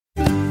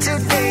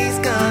Today's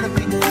gonna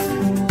be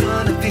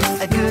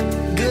a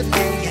good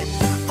day.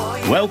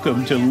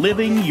 Welcome to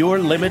Living Your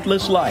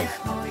Limitless Life.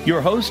 Your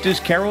host is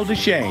Carol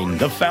Deshane,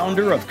 the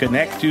founder of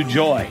Connect to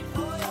Joy.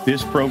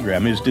 This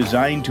program is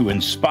designed to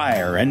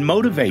inspire and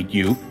motivate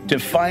you to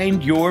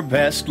find your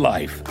best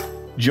life.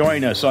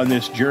 Join us on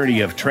this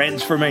journey of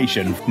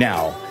transformation.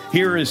 Now,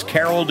 here is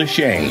Carol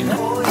Deshane.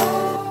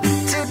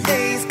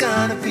 Today's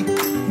gonna be a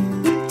good.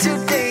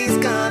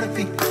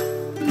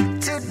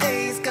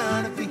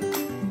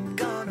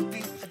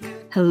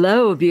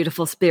 Hello,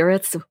 beautiful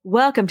spirits.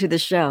 Welcome to the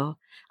show.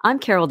 I'm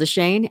Carol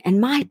Deshane,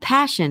 and my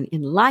passion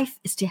in life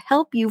is to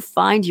help you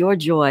find your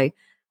joy,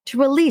 to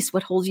release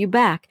what holds you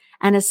back,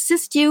 and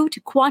assist you to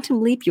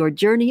quantum leap your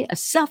journey of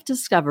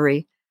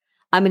self-discovery.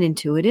 I'm an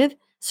intuitive,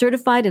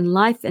 certified in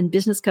life and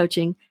business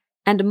coaching,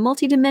 and a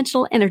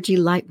multidimensional energy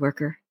light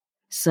worker.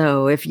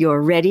 So if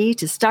you're ready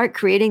to start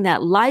creating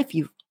that life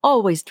you've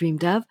always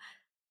dreamed of,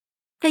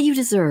 that you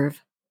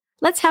deserve,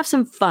 let's have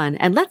some fun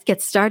and let's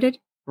get started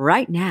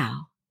right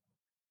now.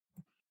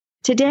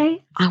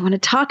 Today, I want to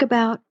talk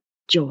about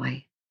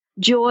joy.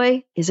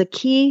 Joy is a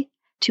key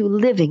to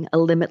living a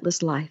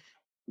limitless life.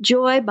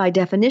 Joy, by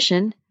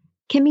definition,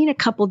 can mean a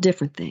couple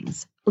different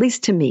things, at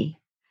least to me.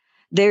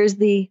 There's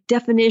the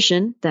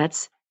definition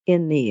that's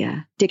in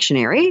the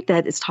dictionary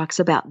that talks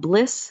about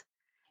bliss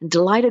and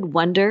delighted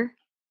wonder.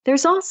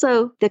 There's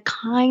also the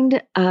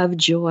kind of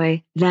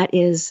joy that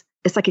it's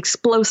like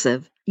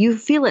explosive. You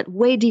feel it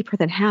way deeper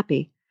than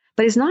happy,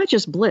 but it's not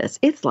just bliss.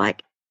 It's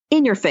like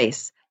in your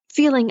face,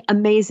 feeling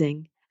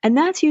amazing. And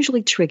that's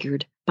usually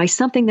triggered by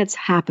something that's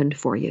happened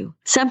for you,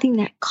 something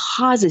that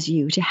causes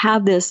you to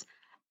have this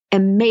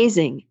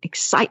amazing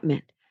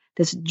excitement,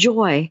 this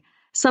joy.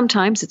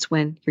 Sometimes it's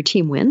when your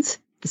team wins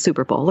the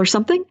Super Bowl or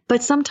something,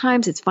 but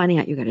sometimes it's finding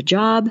out you got a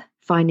job,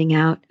 finding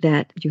out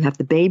that you have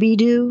the baby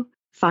due,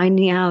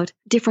 finding out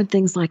different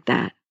things like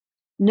that.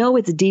 No,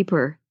 it's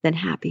deeper than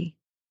happy.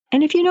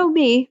 And if you know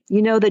me,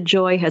 you know that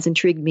joy has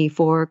intrigued me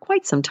for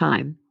quite some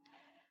time.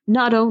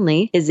 Not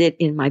only is it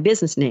in my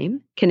business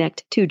name,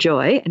 Connect to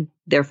Joy, and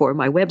therefore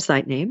my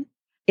website name,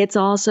 it's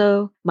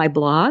also my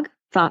blog,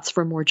 Thoughts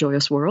for a More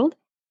Joyous World,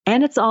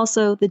 and it's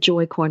also the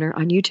Joy Corner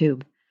on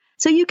YouTube.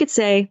 So you could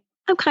say,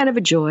 I'm kind of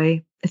a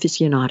joy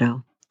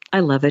aficionado. I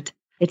love it.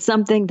 It's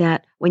something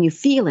that when you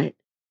feel it,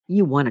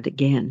 you want it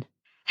again.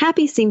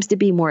 Happy seems to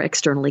be more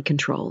externally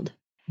controlled.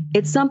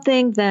 It's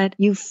something that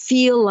you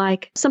feel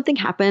like something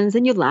happens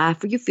and you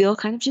laugh or you feel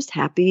kind of just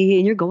happy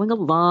and you're going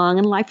along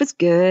and life is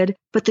good.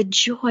 But the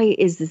joy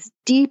is this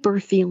deeper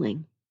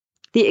feeling.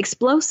 The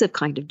explosive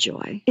kind of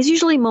joy is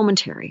usually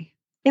momentary.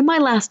 It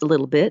might last a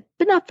little bit,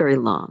 but not very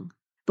long.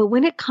 But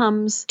when it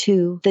comes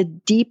to the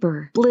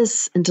deeper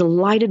bliss and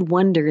delighted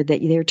wonder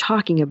that they're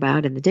talking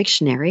about in the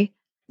dictionary,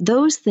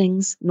 those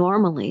things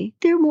normally,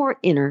 they're more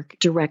inner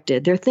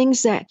directed. They're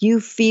things that you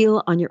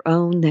feel on your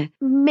own that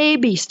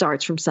maybe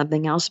starts from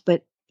something else,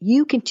 but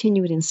you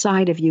continue it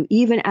inside of you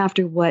even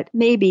after what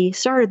maybe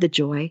started the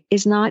joy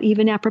is not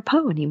even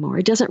apropos anymore.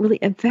 It doesn't really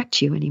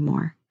affect you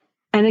anymore.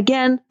 And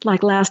again,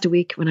 like last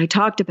week when I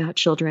talked about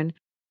children,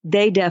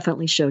 they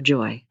definitely show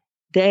joy.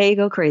 They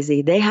go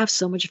crazy. They have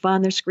so much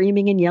fun. They're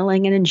screaming and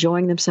yelling and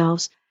enjoying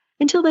themselves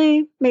until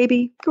they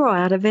maybe grow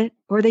out of it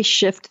or they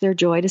shift their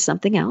joy to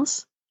something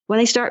else. When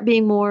they start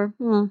being more,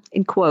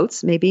 in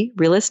quotes, maybe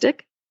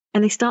realistic,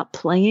 and they stop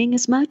playing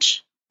as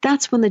much,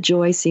 that's when the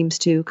joy seems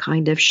to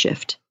kind of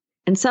shift.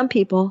 And some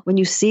people, when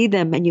you see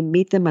them and you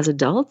meet them as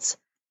adults,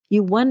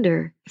 you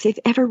wonder if they've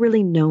ever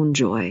really known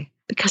joy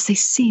because they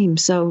seem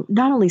so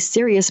not only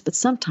serious, but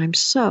sometimes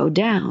so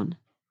down.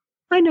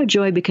 I know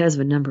joy because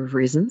of a number of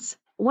reasons.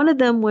 One of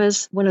them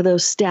was one of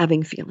those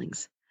stabbing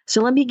feelings.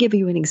 So let me give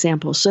you an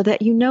example so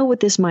that you know what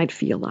this might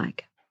feel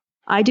like.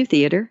 I do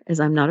theater, as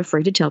I'm not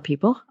afraid to tell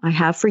people. I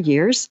have for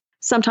years,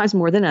 sometimes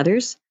more than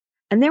others.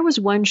 And there was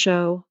one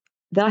show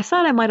that I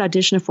thought I might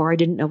audition for. I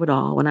didn't know at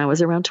all when I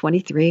was around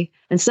 23.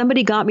 And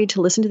somebody got me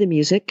to listen to the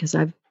music because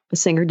I'm a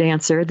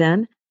singer-dancer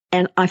then.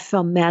 And I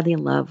fell madly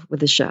in love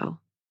with the show.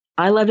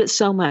 I loved it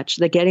so much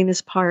that getting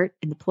this part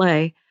in the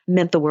play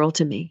meant the world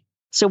to me.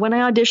 So when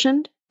I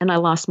auditioned and I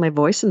lost my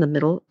voice in the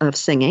middle of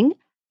singing,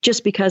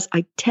 just because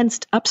I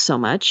tensed up so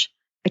much,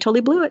 I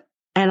totally blew it.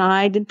 And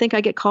I didn't think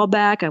I'd get called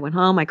back. I went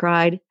home, I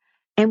cried.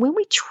 And when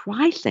we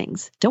try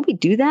things, don't we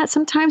do that?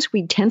 Sometimes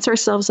we tense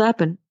ourselves up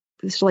and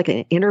it's like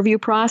an interview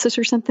process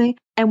or something.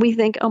 And we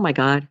think, oh my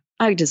God,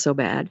 I did so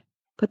bad.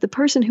 But the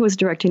person who was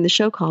directing the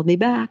show called me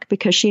back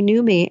because she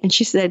knew me and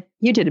she said,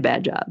 you did a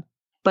bad job,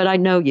 but I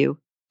know you.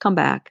 Come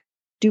back,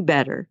 do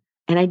better.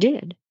 And I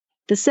did.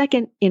 The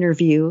second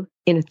interview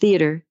in a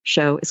theater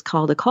show is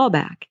called a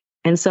callback.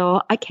 And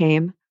so I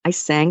came, I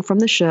sang from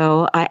the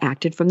show, I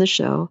acted from the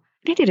show,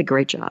 and I did a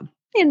great job.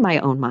 In my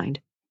own mind,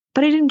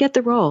 but I didn't get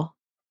the role.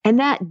 And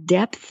that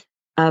depth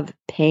of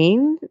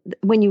pain,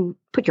 when you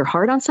put your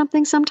heart on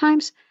something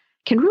sometimes,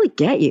 can really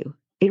get you.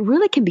 It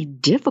really can be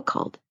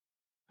difficult.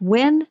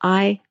 When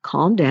I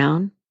calmed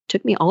down,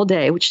 took me all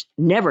day, which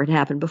never had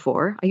happened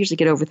before. I usually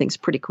get over things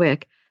pretty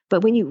quick.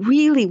 But when you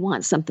really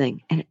want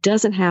something and it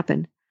doesn't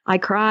happen, I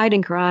cried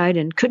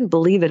and couldn't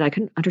believe it. I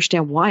couldn't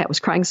understand why I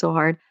was crying so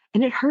hard.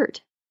 And it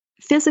hurt,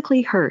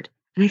 physically hurt.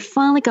 And I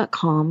finally got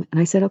calm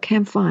and I said, okay,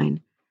 I'm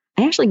fine.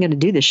 I actually am going to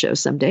do this show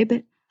someday,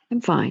 but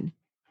I'm fine.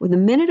 Well, the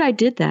minute I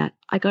did that,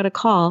 I got a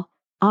call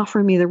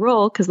offering me the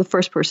role because the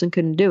first person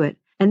couldn't do it.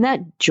 And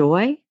that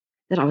joy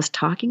that I was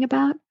talking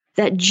about,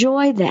 that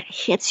joy that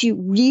hits you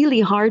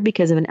really hard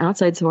because of an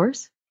outside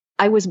source,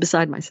 I was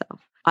beside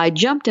myself. I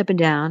jumped up and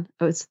down.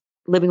 I was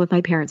living with my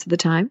parents at the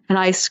time. And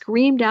I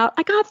screamed out,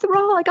 I got the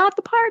role. I got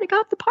the part. I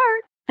got the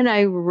part. And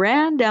I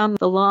ran down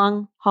the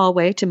long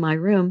hallway to my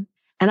room.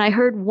 And I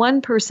heard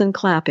one person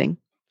clapping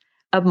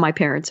of my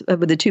parents,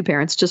 of the two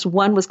parents. Just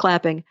one was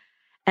clapping.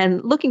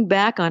 And looking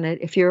back on it,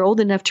 if you're old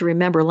enough to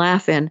remember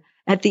laughing,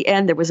 at the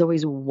end, there was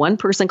always one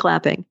person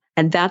clapping.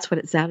 And that's what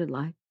it sounded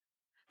like.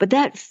 But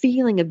that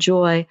feeling of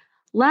joy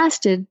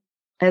lasted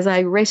as I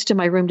raced to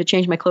my room to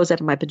change my clothes out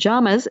of my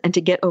pajamas and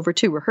to get over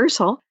to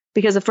rehearsal,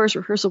 because the first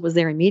rehearsal was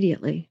there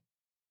immediately.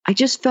 I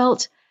just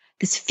felt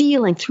this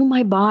feeling through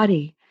my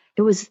body.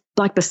 It was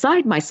like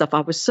beside myself.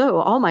 I was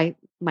all my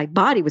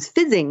body was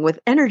fizzing with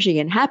energy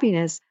and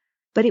happiness,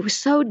 but it was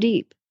so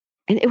deep.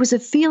 And it was a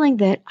feeling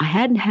that I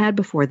hadn't had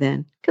before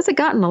then, because I'd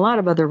gotten a lot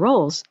of other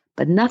roles,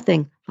 but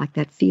nothing like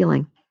that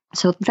feeling.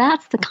 So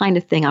that's the kind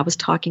of thing I was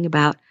talking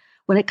about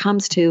when it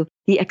comes to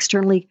the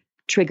externally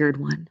triggered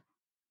one.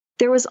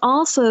 There was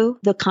also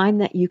the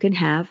kind that you can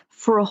have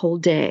for a whole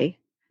day,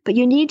 but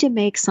you need to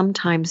make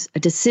sometimes a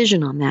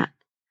decision on that.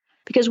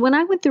 Because when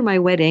I went through my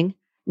wedding,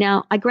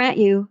 now I grant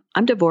you,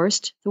 I'm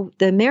divorced.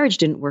 The marriage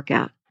didn't work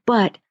out,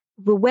 but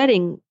the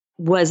wedding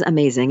was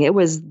amazing. It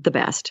was the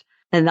best.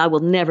 And I will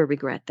never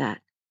regret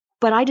that.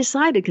 But I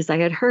decided, because I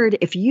had heard,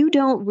 if you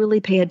don't really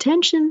pay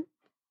attention,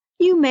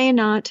 you may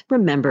not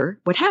remember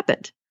what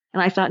happened.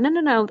 And I thought,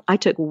 no, I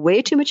took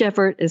way too much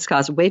effort. It's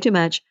cost way too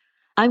much.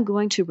 I'm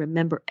going to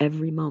remember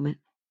every moment.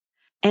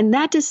 And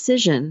that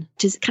decision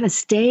to kind of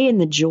stay in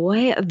the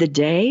joy of the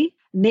day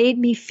made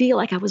me feel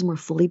like I was more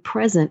fully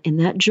present in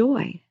that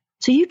joy.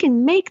 So you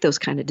can make those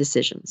kind of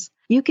decisions.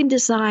 You can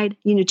decide,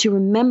 to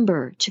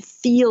remember, to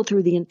feel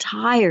through the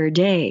entire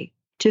day,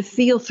 to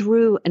feel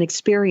through an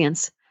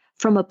experience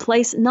from a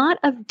place not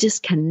of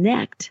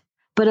disconnect,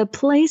 but a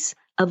place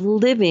of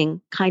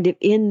living kind of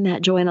in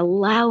that joy and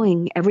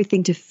allowing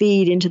everything to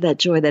feed into that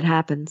joy that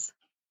happens.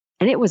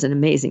 And it was an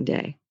amazing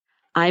day.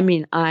 I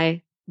mean,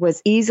 I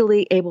was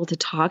easily able to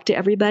talk to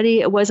everybody.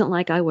 It wasn't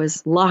like I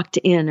was locked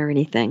in or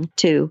anything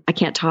I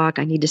can't talk,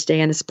 I need to stay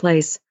in this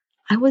place.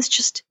 I was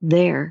just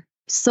there,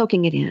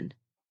 soaking it in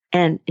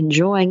and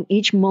enjoying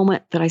each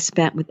moment that I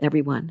spent with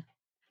everyone.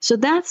 So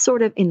that's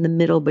sort of in the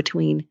middle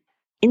between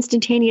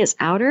instantaneous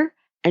outer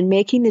and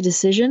making the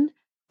decision,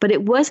 but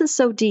it wasn't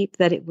so deep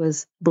that it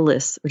was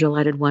bliss or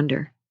delighted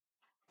wonder.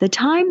 The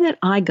time that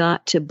I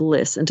got to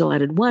bliss and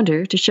delighted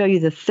wonder, to show you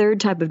the third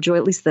type of joy,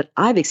 at least that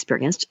I've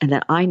experienced and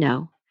that I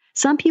know,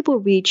 some people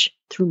reach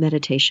through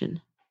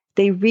meditation.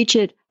 They reach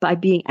it by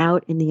being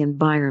out in the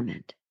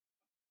environment.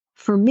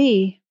 For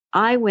me,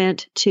 I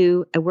went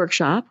to a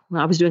workshop.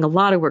 I was doing a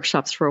lot of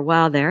workshops for a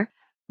while there,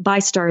 by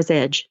Star's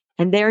Edge.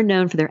 And they're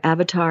known for their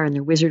avatar and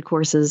their wizard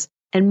courses.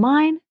 And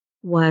mine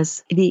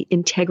was the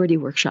integrity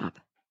workshop.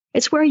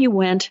 It's where you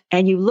went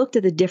and you looked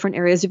at the different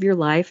areas of your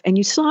life and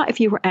you saw if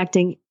you were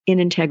acting in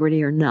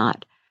integrity or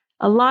not.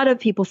 A lot of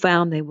people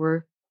found they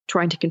were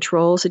trying to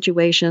control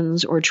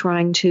situations or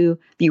trying to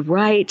be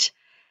right.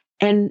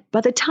 And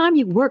by the time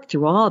you worked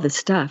through all this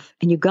stuff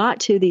and you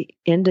got to the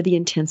end of the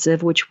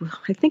intensive, which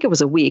I think it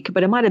was a week,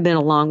 but it might have been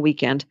a long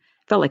weekend,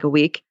 felt like a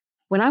week.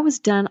 When I was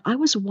done, I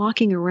was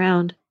walking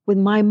around with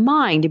my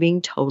mind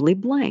being totally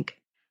blank.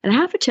 And I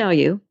have to tell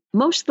you,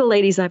 most of the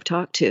ladies I've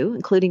talked to,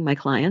 including my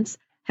clients,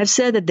 have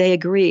said that they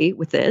agree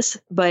with this,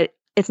 but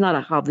it's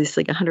not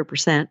obviously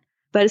 100%.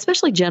 But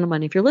especially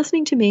gentlemen, if you're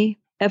listening to me,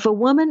 if a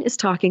woman is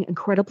talking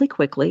incredibly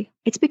quickly,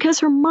 it's because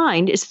her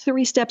mind is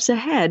 3 steps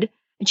ahead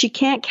and she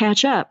can't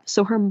catch up.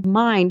 So her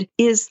mind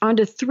is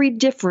onto 3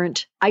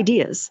 different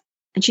ideas.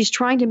 And she's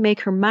trying to make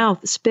her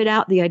mouth spit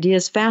out the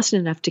ideas fast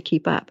enough to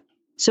keep up.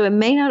 So it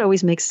may not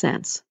always make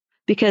sense,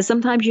 because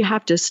sometimes you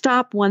have to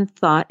stop one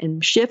thought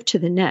and shift to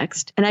the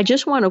next. And I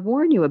just want to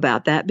warn you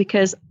about that,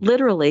 because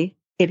literally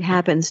it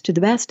happens to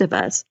the best of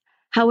us.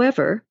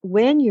 However,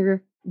 when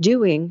you're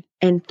doing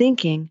and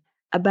thinking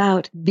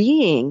about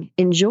being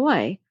in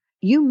joy,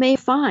 you may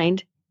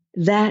find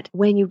that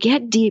when you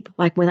get deep,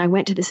 like when I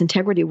went to this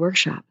integrity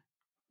workshop,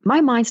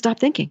 my mind stopped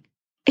thinking.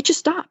 It just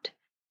stopped.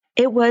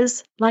 It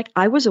was like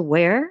I was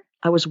aware,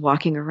 I was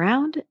walking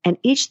around, and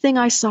each thing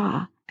I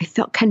saw, I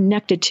felt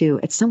connected to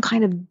at some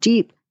kind of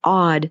deep,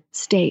 awed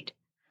state.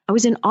 I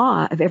was in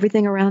awe of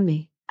everything around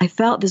me. I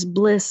felt this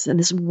bliss and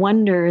this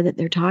wonder that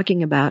they're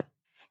talking about.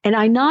 And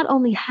I not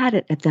only had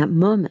it at that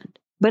moment,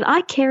 but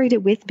I carried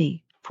it with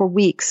me for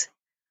weeks.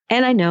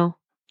 And I know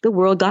the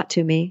world got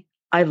to me.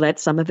 I let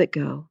some of it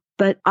go,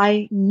 but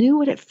I knew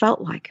what it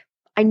felt like.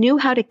 I knew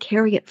how to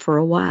carry it for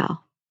a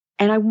while.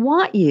 And I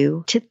want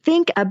you to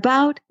think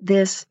about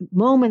this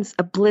moments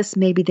of bliss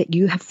maybe that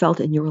you have felt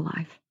in your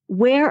life.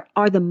 Where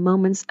are the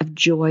moments of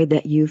joy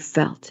that you've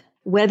felt?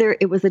 Whether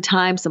it was the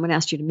time someone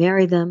asked you to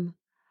marry them,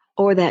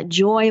 or that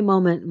joy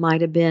moment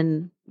might have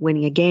been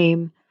winning a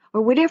game,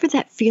 or whatever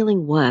that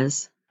feeling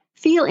was,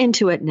 feel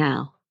into it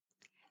now.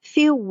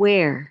 Feel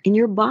where in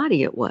your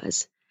body it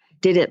was.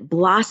 Did it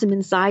blossom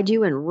inside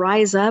you and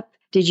rise up?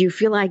 Did you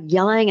feel like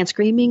yelling and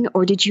screaming,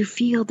 or did you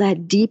feel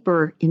that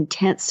deeper,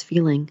 intense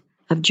feeling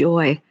of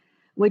joy,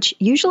 which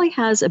usually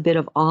has a bit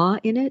of awe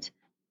in it,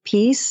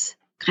 peace,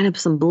 kind of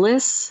some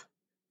bliss,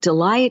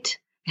 delight?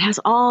 It has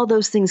all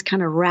those things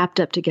kind of wrapped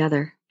up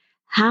together.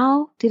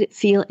 How did it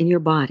feel in your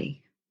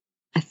body?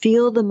 I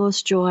feel the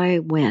most joy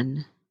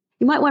when.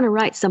 You might want to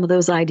write some of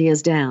those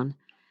ideas down,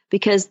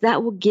 because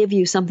that will give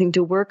you something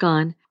to work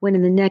on when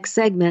in the next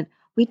segment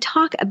we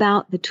talk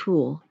about the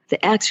tool,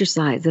 the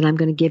exercise that I'm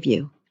going to give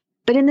you.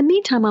 But in the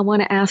meantime, I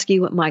want to ask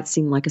you what might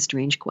seem like a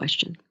strange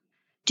question.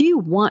 Do you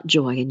want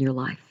joy in your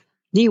life?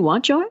 Do you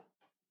want joy?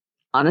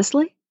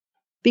 Honestly?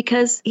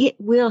 Because it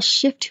will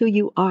shift who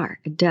you are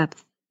at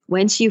depth.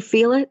 Once you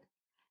feel it,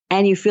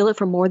 and you feel it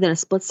for more than a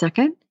split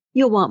second,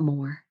 you'll want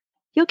more.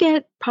 You'll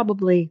get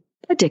probably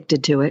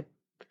addicted to it.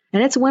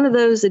 And it's one of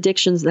those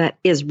addictions that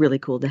is really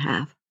cool to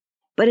have.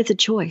 But it's a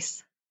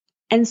choice.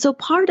 And so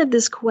part of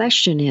this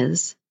question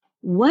is,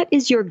 what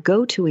is your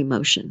go-to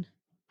emotion?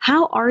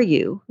 How are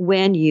you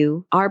when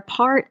you are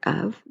part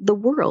of the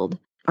world?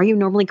 Are you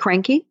normally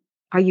cranky?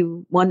 Are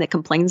you one that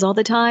complains all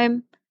the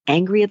time?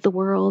 Angry at the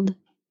world?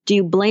 Do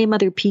you blame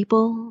other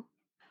people?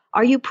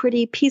 Are you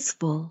pretty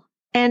peaceful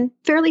and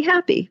fairly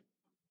happy?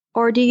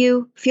 Or do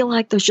you feel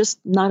like there's just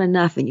not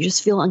enough and you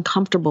just feel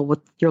uncomfortable with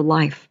your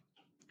life?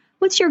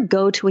 What's your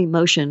go-to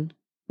emotion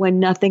when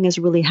nothing is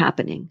really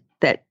happening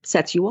that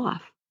sets you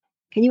off?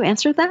 Can you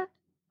answer that?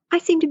 I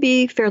seem to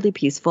be fairly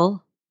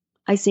peaceful.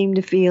 I seem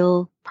to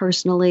feel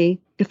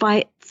personally, if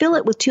I fill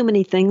it with too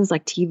many things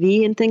like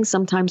TV and things,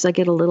 sometimes I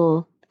get a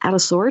little out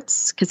of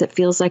sorts because it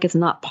feels like it's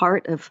not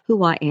part of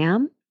who I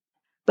am.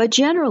 But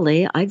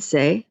generally, I'd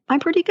say I'm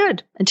pretty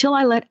good until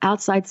I let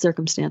outside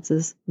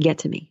circumstances get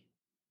to me.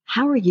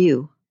 How are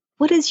you?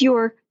 What is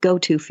your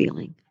go-to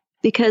feeling?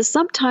 Because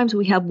sometimes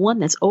we have one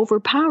that's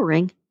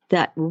overpowering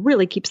that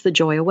really keeps the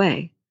joy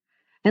away.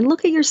 And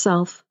look at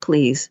yourself,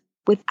 please,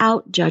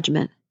 without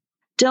judgment.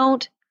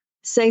 Don't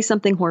say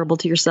something horrible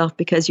to yourself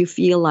because you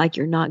feel like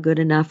you're not good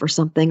enough or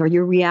something, or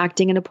you're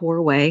reacting in a poor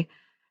way.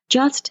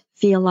 Just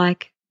feel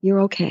like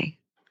you're okay.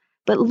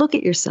 But look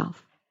at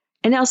yourself.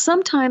 And now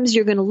sometimes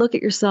you're going to look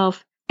at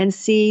yourself and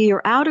see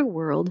your outer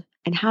world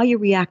and how you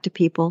react to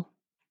people,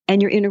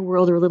 and your inner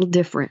world are a little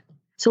different.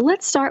 So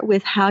let's start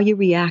with how you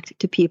react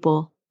to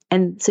people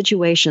and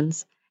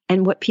situations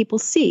and what people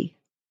see.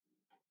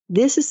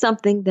 This is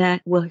something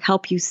that will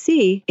help you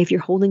see if you're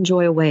holding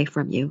joy away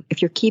from you,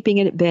 if you're keeping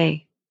it at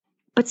bay.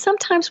 But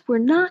sometimes we're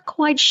not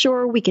quite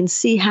sure we can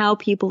see how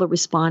people are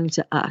responding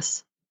to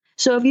us.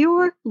 So if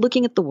you're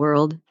looking at the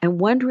world and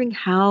wondering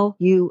how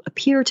you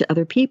appear to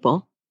other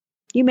people,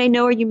 you may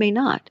know or you may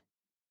not.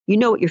 You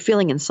know what you're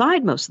feeling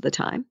inside most of the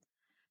time,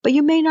 but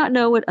you may not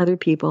know what other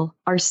people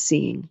are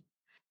seeing.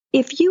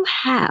 If you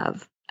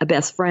have a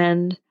best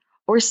friend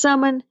or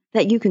someone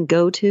that you can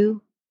go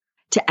to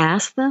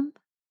ask them,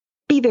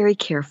 be very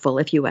careful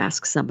if you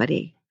ask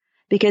somebody.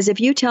 Because if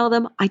you tell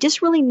them, I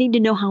just really need to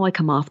know how I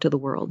come off to the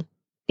world.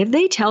 If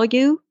they tell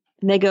you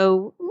and they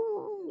go,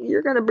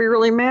 you're going to be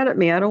really mad at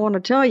me, I don't want to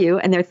tell you.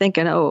 And they're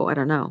thinking, oh, I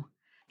don't know.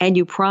 And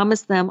you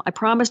promise them, I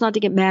promise not to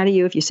get mad at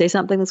you if you say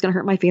something that's going to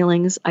hurt my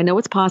feelings. I know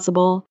it's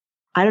possible.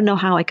 I don't know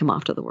how I come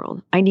off to the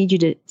world. I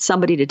need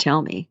somebody to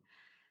tell me.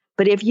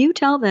 But if you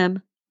tell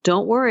them,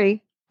 don't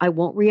worry, I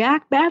won't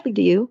react badly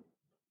to you,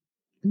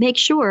 make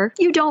sure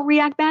you don't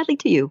react badly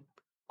to you,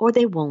 or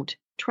they won't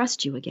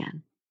trust you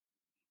again.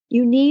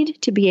 You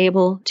need to be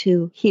able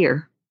to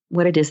hear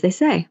what it is they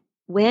say.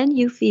 When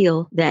you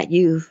feel that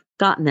you've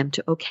gotten them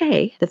to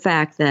okay the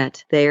fact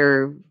that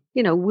they're,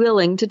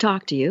 willing to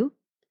talk to you,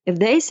 if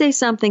they say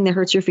something that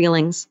hurts your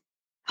feelings,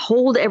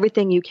 hold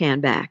everything you can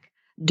back.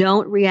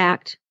 Don't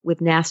react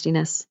with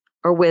nastiness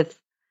or with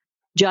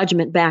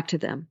judgment back to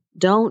them.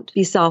 Don't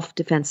be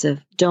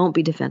self-defensive. Don't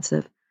be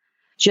defensive.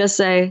 Just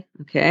say,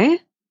 okay,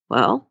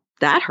 well,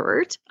 that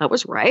hurt. I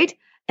was right.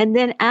 And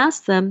then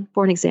ask them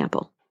for an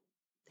example.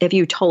 If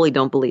you totally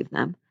don't believe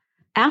them,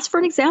 ask for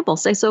an example.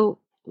 Say, so,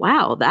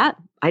 wow,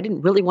 I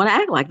didn't really want to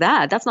act like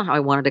that. That's not how I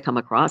wanted to come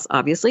across.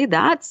 Obviously,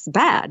 that's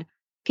bad.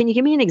 Can you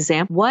give me an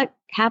example? What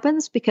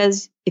happens?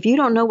 Because if you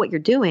don't know what you're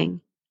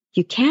doing,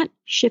 you can't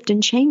shift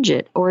and change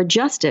it or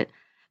adjust it.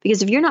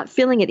 Because if you're not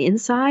feeling it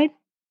inside,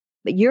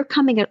 but you're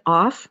coming it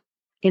off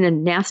in a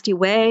nasty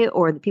way,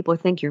 or the people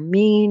think you're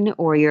mean,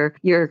 or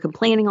you're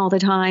complaining all the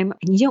time,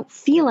 and you don't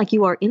feel like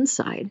you are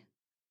inside,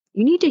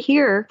 you need to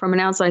hear from an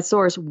outside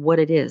source what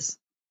it is.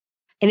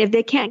 And if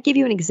they can't give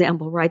you an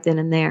example right then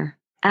and there,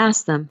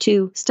 ask them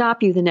to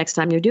stop you the next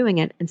time you're doing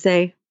it and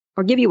say,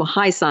 or give you a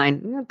high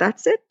sign,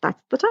 that's it,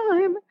 that's the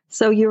time.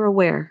 So you're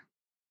aware.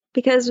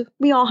 Because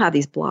we all have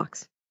these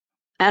blocks,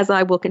 as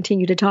I will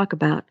continue to talk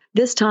about.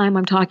 This time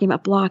I'm talking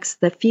about blocks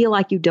that feel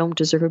like you don't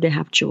deserve to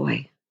have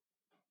joy.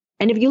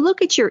 And if you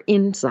look at your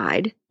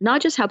inside,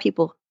 not just how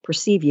people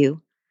perceive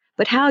you,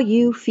 but how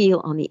you feel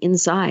on the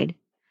inside,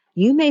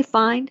 you may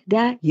find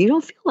that you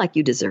don't feel like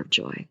you deserve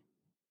joy.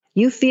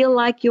 You feel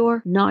like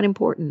you're not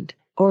important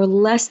or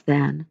less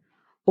than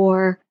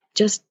or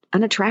just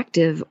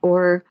unattractive,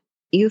 or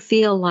you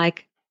feel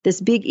like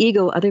this big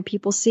ego other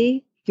people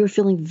see, you're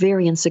feeling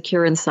very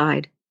insecure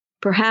inside.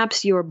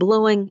 Perhaps you're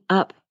blowing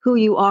up who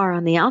you are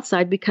on the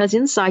outside because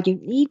inside you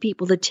need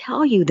people to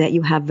tell you that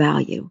you have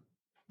value.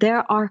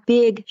 There are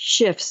big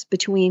shifts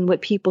between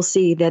what people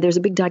see, that there's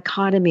a big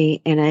dichotomy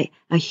and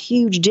a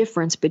huge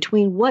difference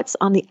between what's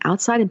on the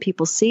outside and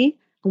people see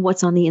and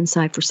what's on the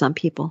inside for some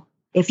people.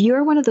 If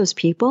you're one of those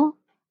people,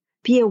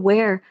 be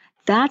aware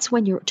that's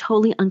when you're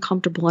totally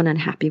uncomfortable and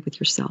unhappy with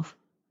yourself.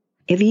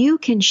 If you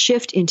can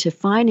shift into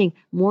finding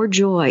more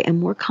joy and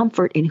more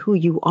comfort in who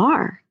you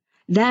are,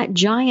 that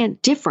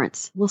giant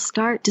difference will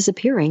start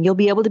disappearing. You'll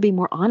be able to be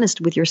more honest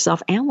with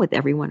yourself and with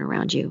everyone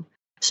around you.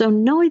 So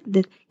know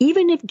that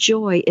even if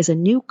joy is a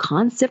new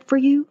concept for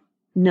you,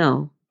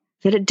 know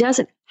that it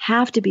doesn't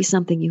have to be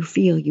something you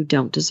feel you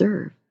don't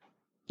deserve.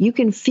 You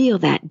can feel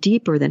that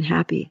deeper than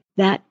happy,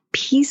 that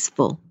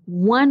peaceful,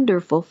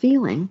 wonderful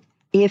feeling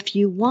if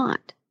you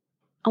want.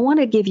 I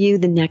want to give you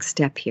the next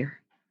step here.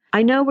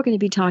 I know we're going to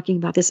be talking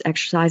about this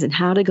exercise and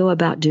how to go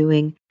about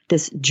doing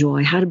this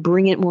joy, how to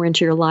bring it more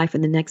into your life in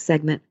the next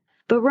segment.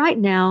 But right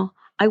now,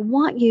 I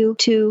want you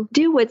to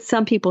do what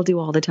some people do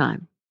all the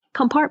time.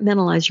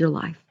 Compartmentalize your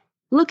life.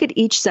 Look at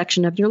each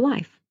section of your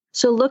life.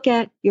 So look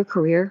at your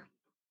career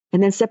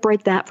and then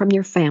separate that from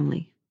your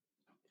family,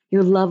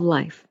 your love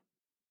life,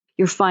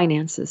 your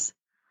finances.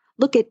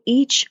 Look at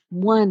each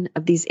one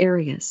of these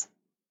areas.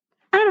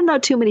 I don't know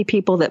too many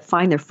people that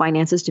find their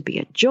finances to be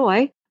a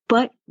joy,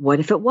 but what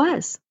if it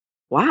was?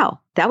 Wow,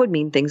 that would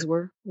mean things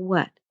were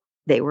what?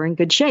 They were in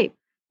good shape.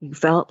 You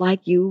felt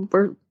like you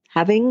were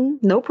having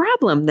no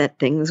problem, that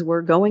things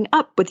were going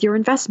up with your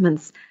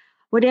investments.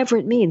 Whatever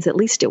it means, at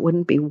least it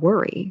wouldn't be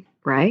worry,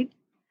 right?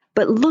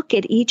 But look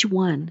at each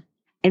one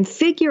and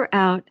figure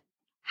out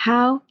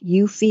how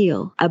you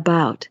feel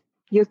about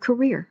your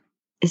career.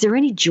 Is there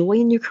any joy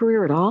in your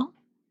career at all?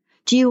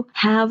 Do you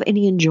have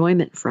any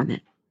enjoyment from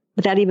it?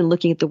 Without even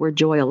looking at the word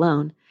joy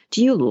alone,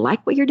 do you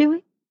like what you're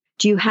doing?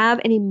 Do you have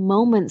any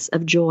moments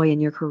of joy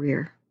in your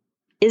career?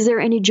 Is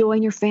there any joy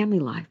in your family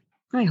life?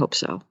 I hope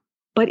so.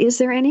 But is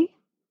there any?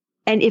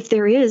 And if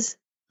there is,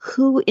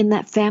 who in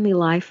that family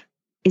life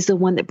is the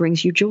one that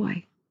brings you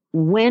joy?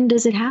 When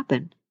does it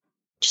happen?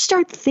 Just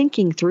start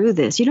thinking through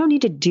this. You don't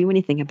need to do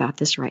anything about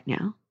this right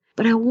now.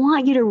 But I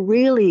want you to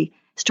really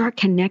start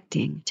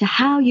connecting to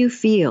how you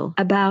feel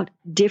about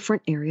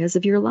different areas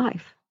of your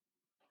life.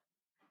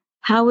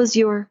 How is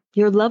your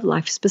love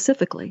life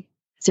specifically?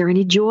 Is there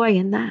any joy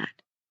in that?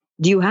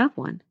 Do you have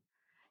one?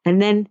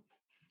 And then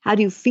how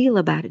do you feel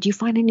about it? Do you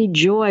find any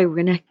joy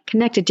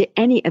connected to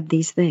any of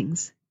these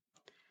things?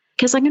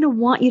 Because I'm going to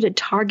want you to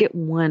target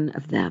one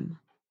of them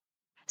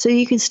so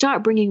you can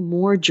start bringing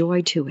more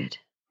joy to it.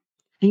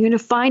 And you're going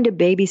to find a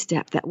baby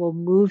step that will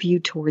move you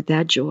toward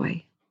that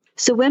joy.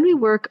 So when we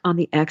work on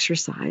the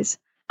exercise,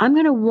 I'm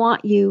going to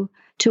want you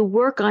to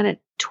work on it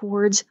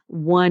towards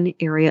one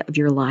area of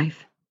your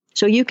life.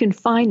 So you can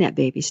find that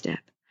baby step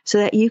so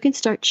that you can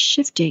start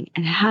shifting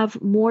and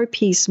have more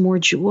peace, more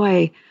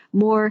joy,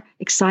 more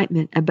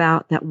excitement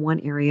about that one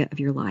area of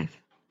your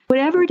life.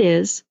 Whatever it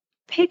is,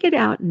 pick it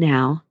out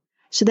now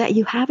so that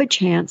you have a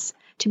chance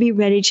to be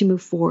ready to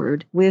move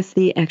forward with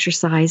the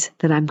exercise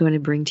that I'm going to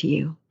bring to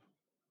you.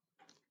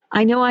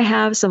 I know I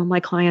have some of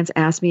my clients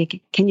ask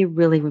me, can you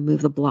really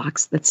remove the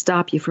blocks that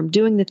stop you from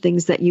doing the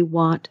things that you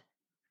want?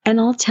 And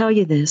I'll tell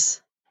you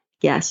this,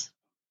 yes,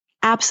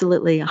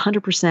 absolutely,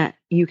 100%,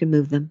 you can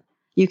move them.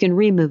 You can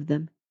remove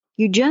them.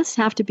 You just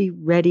have to be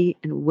ready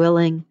and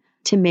willing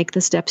to make the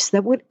steps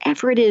that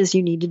whatever it is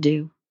you need to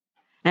do.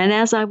 And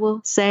as I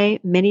will say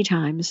many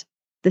times,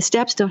 the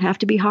steps don't have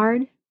to be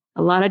hard.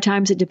 A lot of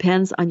times it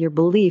depends on your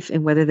belief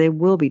in whether they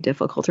will be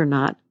difficult or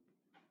not.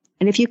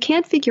 And if you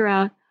can't figure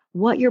out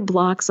what your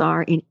blocks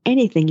are in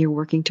anything you're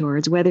working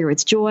towards, whether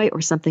it's joy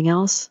or something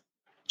else,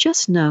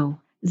 just know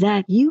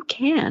that you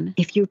can,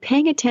 if you're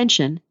paying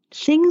attention,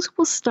 things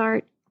will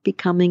start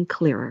becoming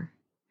clearer.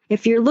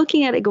 If you're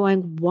looking at it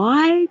going,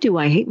 why do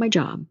I hate my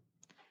job?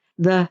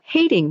 The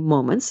hating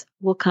moments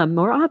will come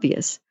more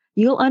obvious.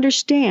 You'll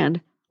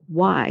understand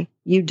why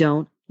you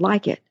don't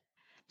like it.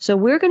 So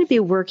we're going to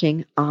be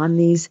working on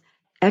these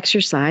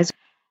exercises.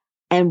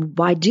 And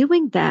by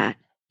doing that,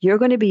 you're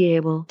going to be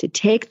able to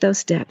take those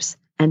steps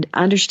and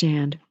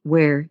understand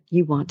where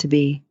you want to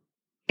be.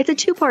 It's a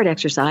 2-part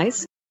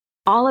exercise,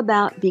 all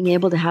about being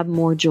able to have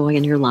more joy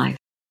in your life.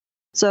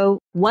 So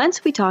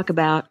once we talk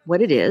about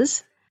what it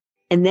is,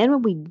 and then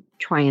when we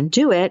try and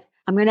do it,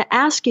 I'm going to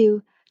ask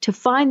you to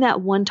find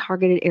that one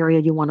targeted area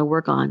you want to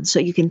work on so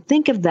you can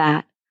think of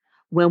that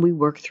when we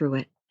work through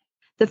it.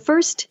 The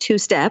first 2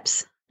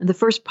 steps, and the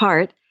first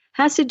part,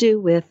 has to do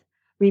with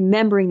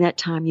remembering that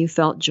time you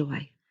felt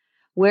joy.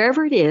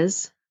 Wherever it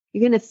is,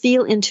 you're going to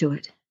feel into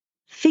it.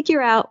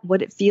 Figure out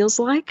what it feels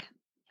like,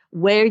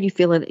 where you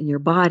feel it in your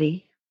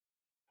body,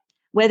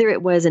 whether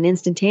it was an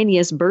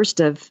instantaneous burst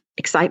of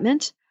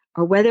excitement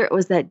or whether it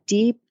was that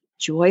deep,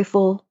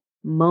 joyful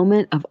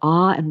moment of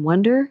awe and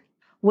wonder,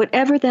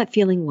 whatever that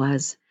feeling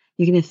was,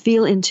 you're going to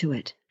feel into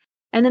it.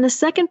 And then the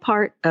second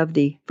part of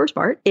the first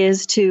part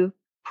is to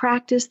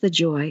practice the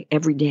joy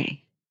every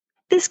day.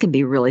 This can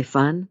be really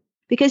fun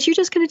because you're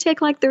just going to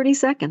take like 30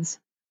 seconds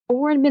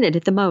or a minute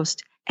at the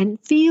most and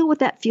feel what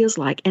that feels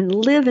like and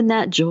live in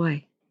that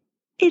joy.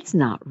 It's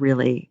not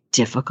really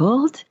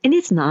difficult, and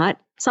it's not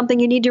something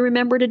you need to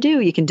remember to do.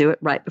 You can do it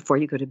right before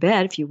you go to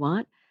bed if you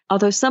want.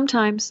 Although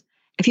sometimes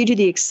if you do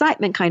the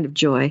excitement kind of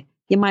joy,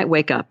 you might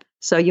wake up.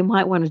 So you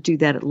might want to do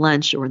that at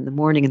lunch or in the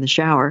morning in the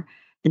shower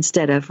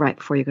instead of right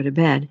before you go to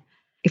bed.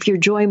 If your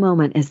joy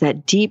moment is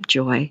that deep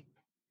joy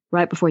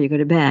right before you go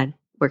to bed,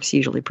 works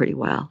usually pretty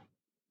well.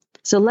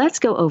 So let's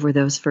go over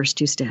those first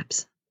two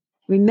steps.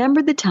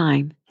 Remember the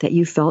time that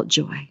you felt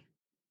joy.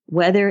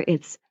 Whether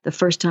it's the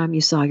first time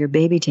you saw your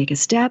baby take a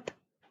step,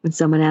 when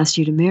someone asked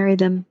you to marry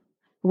them,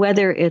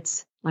 whether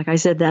it's, like I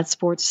said, that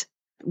sports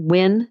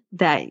win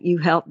that you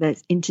helped,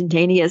 that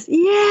instantaneous,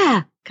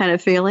 yeah, kind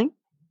of feeling,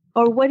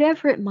 or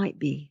whatever it might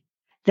be,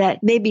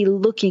 that maybe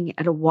looking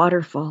at a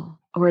waterfall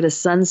or at a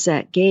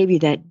sunset gave you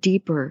that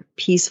deeper,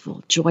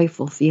 peaceful,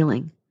 joyful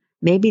feeling.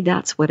 Maybe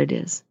that's what it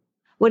is.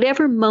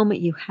 Whatever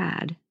moment you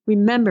had,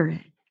 remember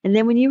it. And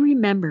then when you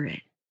remember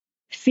it,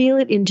 feel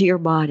it into your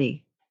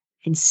body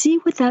and see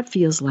what that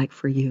feels like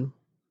for you.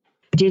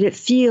 Did it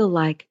feel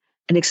like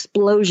an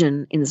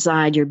explosion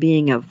inside your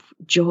being of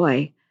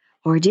joy,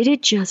 or did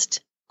it just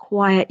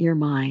quiet your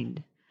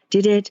mind?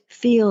 Did it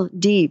feel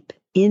deep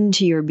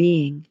into your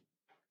being?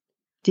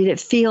 Did it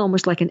feel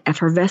almost like an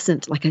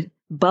effervescent, like a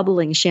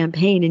bubbling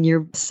champagne in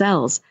your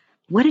cells?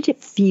 What did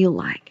it feel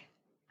like?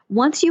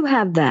 Once you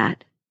have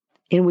that,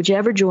 in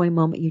whichever joy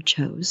moment you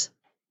chose,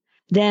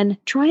 then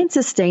try and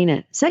sustain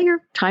it. Set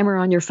your timer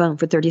on your phone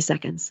for 30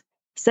 seconds.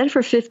 Set it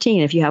for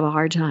 15 if you have a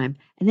hard time,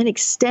 and then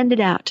extend it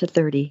out to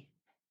 30.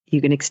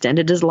 You can extend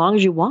it as long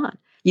as you want.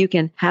 You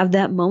can have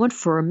that moment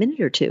for a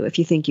minute or two if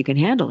you think you can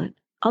handle it.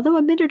 Although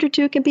a minute or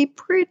two can be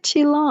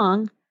pretty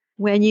long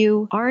when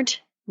you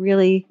aren't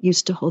really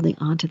used to holding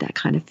on to that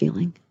kind of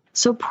feeling.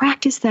 So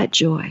practice that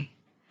joy.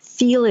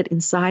 Feel it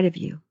inside of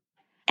you.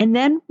 And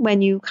then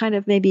when you kind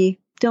of maybe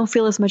don't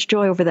feel as much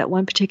joy over that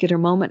one particular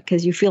moment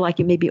because you feel like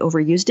you maybe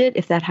overused it,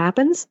 if that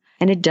happens,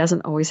 and it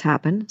doesn't always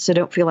happen, so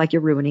don't feel like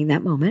you're ruining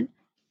that moment,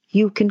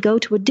 you can go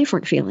to a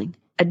different feeling,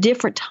 a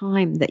different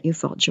time that you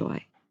felt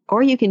joy.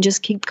 Or you can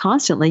just keep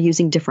constantly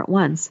using different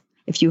ones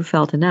if you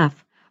felt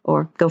enough,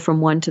 or go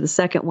from one to the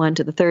second one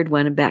to the third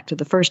one and back to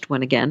the first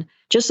one again,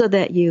 just so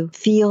that you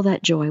feel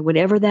that joy,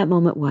 whatever that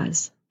moment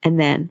was, and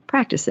then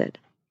practice it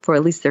for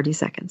at least 30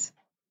 seconds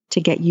to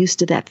get used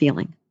to that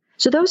feeling.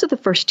 So those are the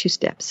first two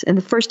steps, and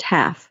the first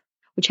half,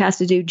 which has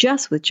to do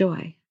just with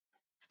joy.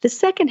 The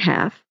second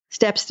half,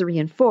 steps 3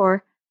 and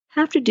 4,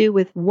 have to do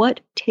with what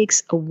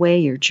takes away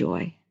your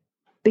joy,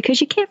 because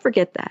you can't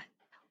forget that.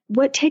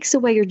 What takes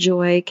away your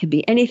joy can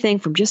be anything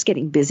from just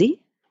getting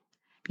busy.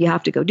 You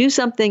have to go do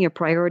something, your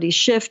priorities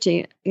shift.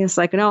 It's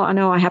like, no, I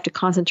know I have to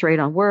concentrate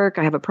on work.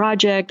 I have a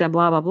project and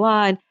blah, blah,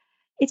 blah. And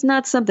it's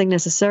not something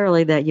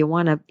necessarily that you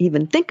want to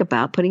even think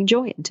about putting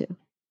joy into.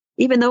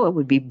 Even though it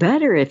would be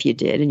better if you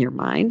did in your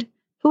mind,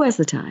 who has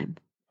the time?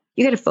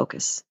 You got to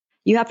focus.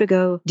 You have to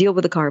go deal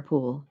with the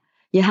carpool.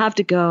 You have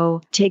to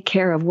go take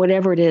care of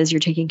whatever it is you're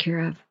taking care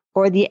of.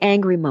 Or the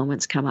angry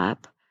moments come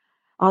up.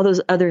 All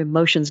those other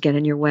emotions get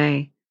in your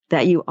way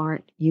that you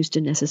aren't used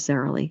to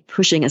necessarily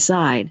pushing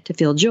aside to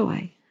feel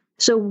joy.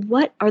 So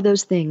what are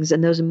those things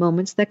and those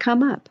moments that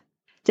come up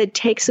that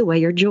takes away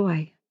your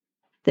joy,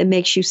 that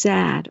makes you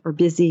sad or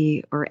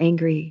busy or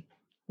angry?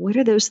 What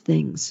are those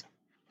things?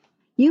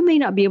 You may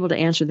not be able to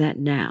answer that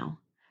now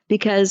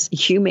because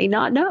you may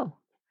not know.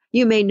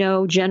 You may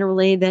know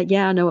generally that,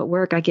 yeah, I know at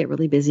work I get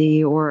really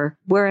busy or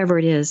wherever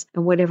it is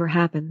and whatever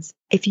happens.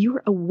 If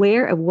you're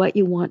aware of what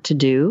you want to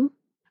do,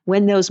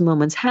 when those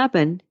moments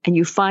happen and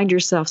you find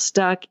yourself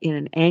stuck in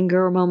an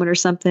anger moment or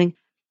something,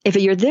 if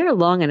you're there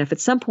long enough, at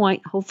some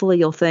point, hopefully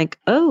you'll think,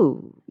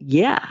 oh,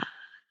 yeah,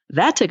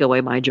 that took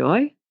away my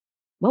joy.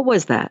 What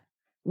was that?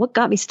 What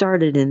got me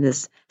started in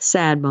this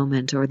sad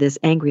moment or this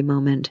angry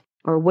moment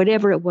or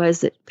whatever it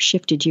was that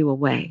shifted you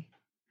away?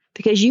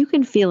 Because you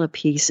can feel a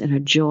peace and a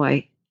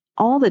joy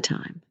all the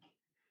time,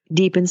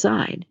 deep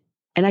inside.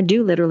 And I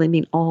do literally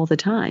mean all the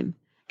time,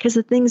 because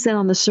the things that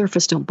on the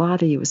surface don't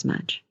bother you as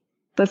much.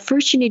 But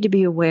first you need to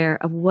be aware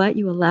of what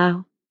you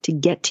allow to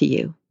get to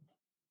you.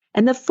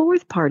 And the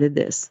fourth part of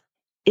this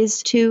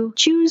is to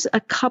choose a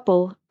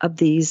couple of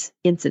these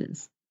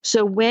incidents.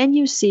 So when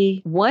you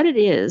see what it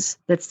is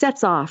that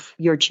sets off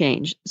your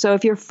change, so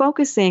if you're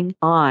focusing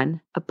on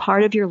a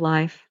part of your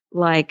life,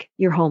 like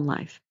your home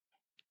life,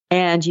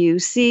 and you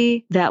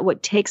see that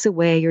what takes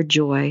away your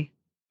joy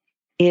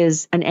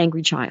is an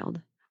angry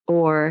child,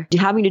 or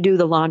having to do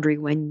the laundry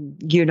when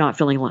you're not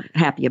feeling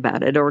happy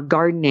about it, or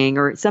gardening,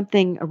 or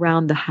something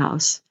around the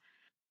house.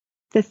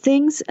 The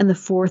things in the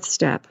fourth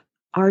step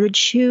are to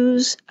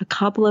choose a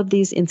couple of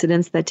these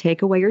incidents that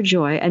take away your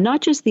joy, and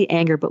not just the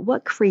anger, but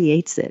what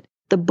creates it,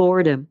 the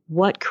boredom,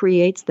 what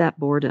creates that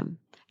boredom.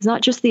 It's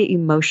not just the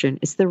emotion,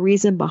 it's the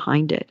reason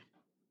behind it.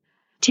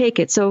 Take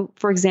it. So,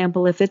 for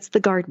example, if it's the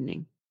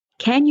gardening,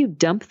 can you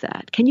dump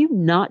that? Can you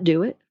not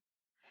do it?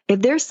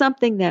 If there's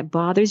something that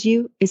bothers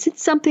you, is it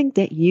something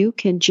that you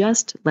can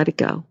just let it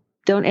go?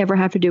 Don't ever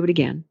have to do it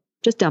again.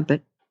 Just dump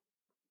it.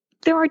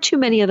 There are too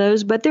many of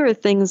those, but there are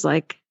things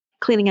like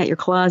cleaning out your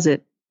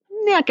closet.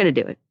 Not going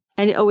to do it.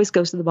 And it always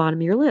goes to the bottom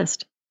of your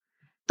list.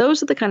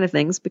 Those are the kind of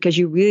things, because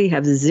you really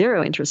have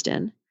zero interest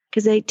in,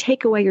 because they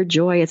take away your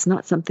joy. It's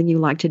not something you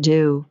like to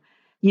do.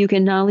 You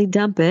can not only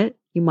dump it,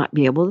 you might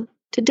be able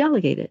to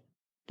delegate it.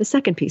 The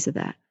second piece of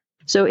that.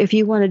 So if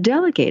you want to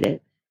delegate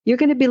it, you're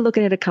going to be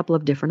looking at a couple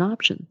of different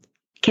options.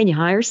 Can you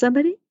hire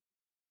somebody?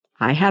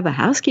 I have a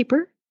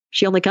housekeeper.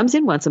 She only comes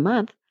in once a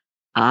month.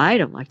 I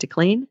don't like to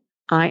clean.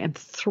 I am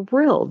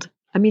thrilled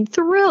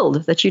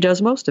that she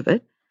does most of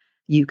it.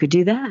 You could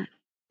do that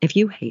if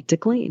you hate to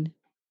clean.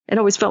 It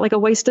always felt like a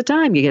waste of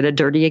time. You get it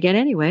dirty again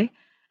anyway.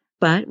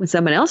 But when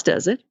someone else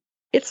does it,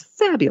 it's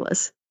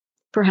fabulous.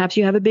 Perhaps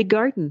you have a big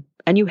garden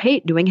and you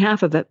hate doing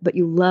half of it, but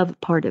you love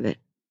part of it.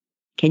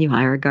 Can you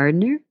hire a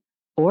gardener?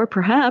 Or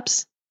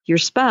perhaps your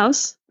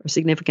spouse or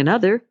significant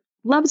other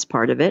loves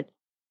part of it,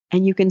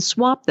 and you can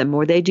swap them,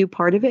 or they do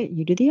part of it and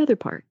you do the other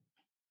part.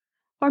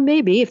 Or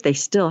maybe if they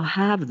still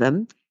have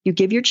them, you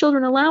give your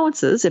children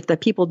allowances, if the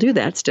people do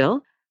that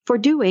still, for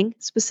doing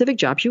specific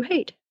jobs you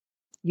hate.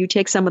 You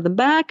take some of them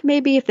back,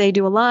 maybe if they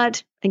do a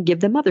lot, and give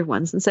them other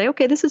ones and say,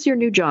 okay, this is your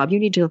new job. You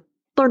need to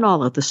learn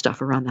all of the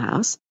stuff around the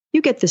house.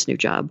 You get this new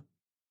job.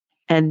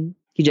 And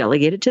you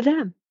delegate it to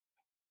them.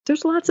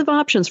 There's lots of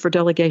options for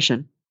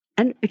delegation.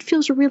 And it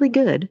feels really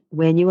good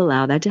when you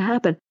allow that to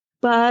happen.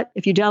 But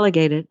if you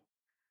delegate it,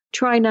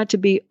 try not to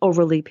be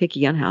overly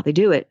picky on how they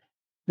do it.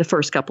 The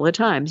first couple of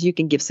times, you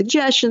can give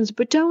suggestions,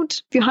 but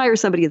don't. If you hire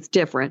somebody, it's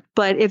different.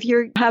 But if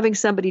you're having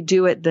somebody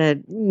do it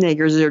that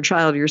niggers your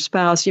child or your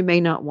spouse, you may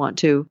not want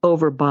to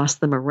overboss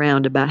them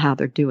around about how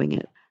they're doing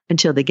it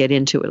until they get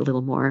into it a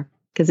little more.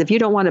 Because if you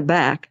don't want it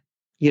back,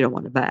 you don't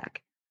want it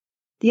back.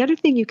 The other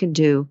thing you can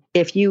do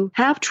if you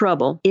have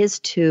trouble is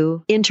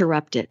to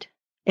interrupt it.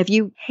 If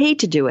you hate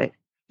to do it,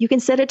 you can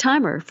set a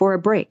timer for a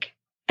break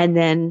and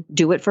then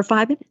do it for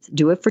 5 minutes.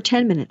 Do it for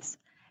 10 minutes.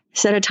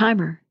 Set a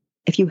timer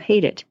if you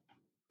hate it.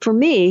 For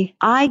me,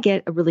 I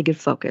get a really good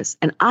focus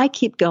and I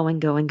keep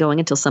going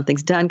until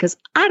something's done, because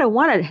I don't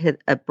want to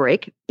hit a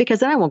break,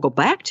 because then I won't go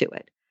back to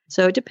it.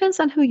 So it depends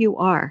on who you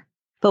are.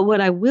 But what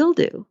I will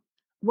do,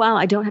 while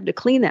I don't have to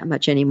clean that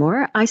much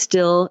anymore, I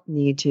still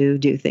need to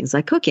do things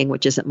like cooking,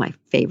 which isn't my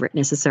favorite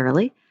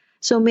necessarily.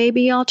 So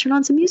maybe I'll turn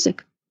on some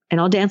music and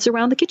I'll dance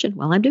around the kitchen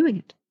while I'm doing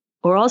it.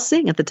 Or I'll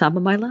sing at the top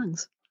of my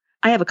lungs.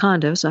 I have a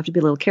condo, so I have to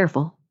be a little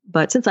careful.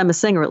 But since I'm a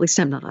singer, at least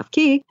I'm not off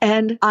key,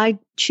 and I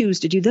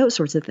choose to do those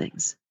sorts of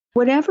things.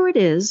 Whatever it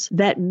is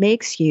that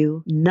makes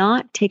you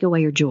not take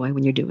away your joy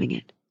when you're doing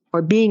it,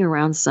 or being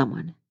around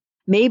someone.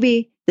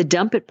 Maybe the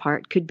dump it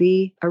part could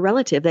be a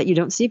relative that you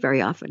don't see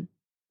very often.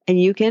 And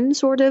you can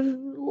sort of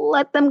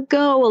let them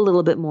go a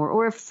little bit more.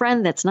 Or a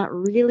friend that's not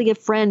really a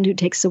friend who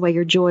takes away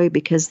your joy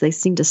because they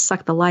seem to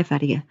suck the life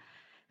out of you.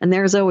 And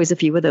there's always a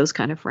few of those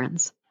kind of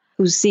friends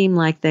who seem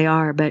like they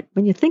are. But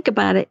when you think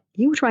about it,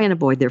 you try and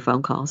avoid their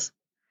phone calls.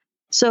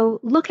 So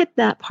look at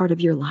that part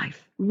of your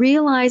life.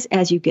 Realize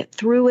as you get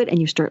through it and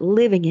you start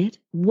living it,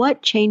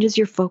 what changes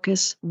your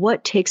focus,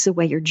 what takes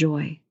away your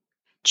joy.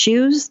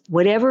 Choose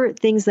whatever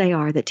things they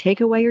are that take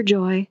away your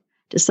joy.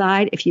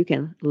 Decide if you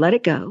can let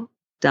it go,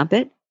 dump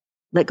it,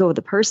 let go of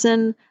the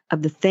person,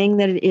 of the thing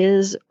that it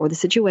is, or the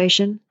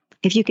situation.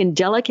 If you can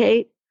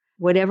delegate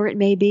whatever it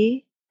may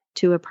be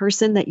to a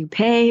person that you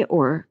pay,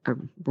 or a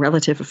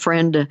relative, a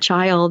friend, a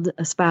child,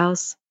 a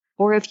spouse,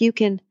 or if you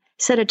can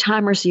set a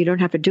timer so you don't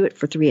have to do it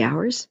for 3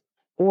 hours,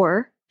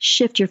 or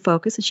shift your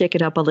focus and shake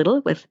it up a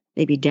little with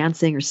maybe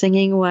dancing or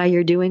singing while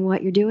you're doing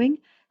what you're doing.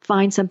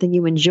 Find something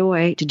you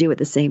enjoy to do at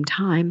the same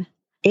time.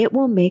 It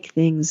will make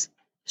things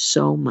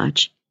so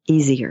much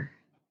easier.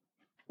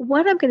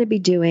 What I'm going to be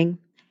doing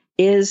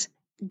is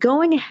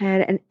going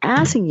ahead and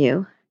asking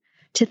you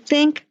to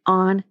think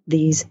on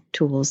these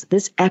tools,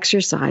 this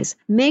exercise.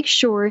 Make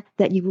sure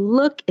that you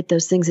look at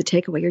those things that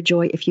take away your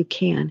joy if you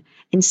can,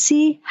 and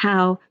see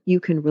how you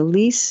can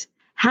release,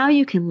 how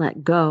you can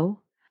let go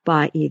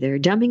by either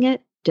dumping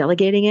it,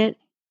 delegating it,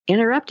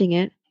 interrupting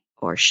it,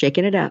 or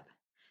shaking it up.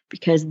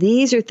 Because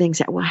these are things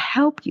that will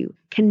help you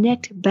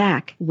connect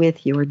back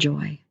with your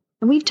joy.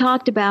 And we've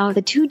talked about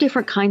the two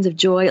different kinds of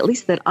joy, at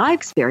least that I've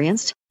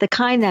experienced. The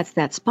kind that's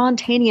that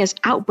spontaneous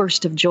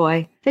outburst of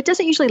joy that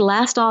doesn't usually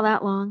last all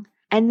that long.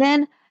 And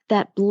then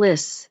that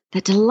bliss,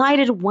 that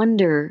delighted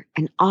wonder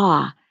and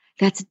awe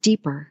that's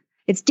deeper.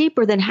 It's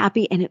deeper than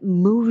happy, and it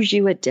moves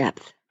you at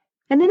depth.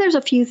 And then there's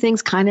a few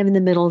things kind of in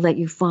the middle that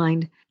you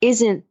find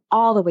isn't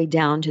all the way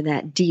down to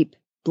that deep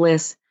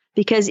bliss.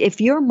 Because if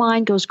your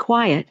mind goes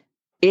quiet,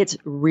 it's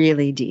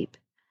really deep.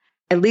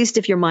 At least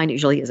if your mind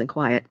usually isn't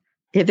quiet.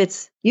 If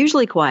it's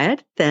usually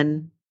quiet,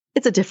 then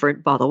it's a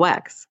different ball of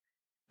wax.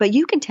 But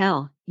you can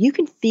tell, you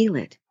can feel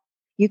it.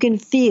 You can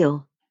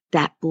feel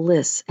that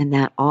bliss and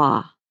that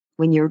awe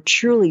when you're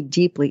truly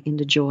deeply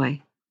into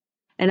joy.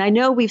 And I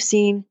know we've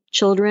seen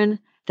children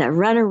that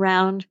run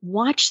around.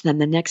 Watch them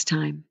the next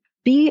time.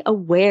 Be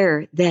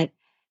aware that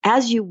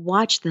as you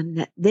watch them,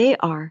 that they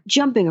are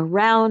jumping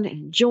around and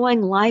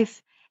enjoying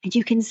life, and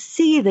you can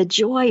see the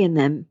joy in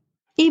them,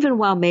 even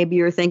while maybe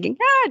you're thinking,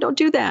 don't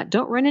do that.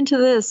 Don't run into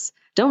this.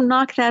 Don't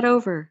knock that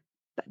over.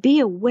 But be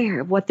aware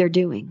of what they're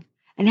doing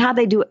and how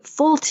they do it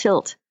full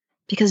tilt,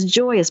 because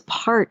joy is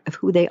part of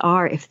who they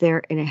are if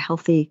they're in a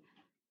healthy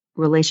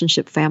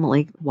relationship,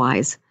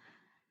 family-wise.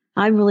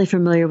 I'm really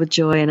familiar with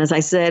joy. And as I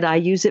said, I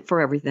use it for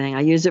everything.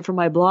 I use it for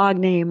my blog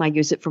name. I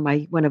use it for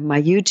one of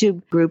my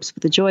YouTube groups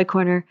with the Joy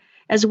Corner,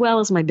 as well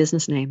as my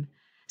business name.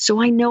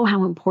 So I know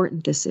how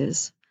important this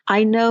is.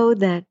 I know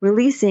that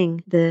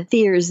releasing the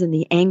fears and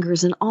the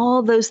angers and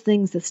all those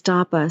things that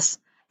stop us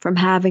from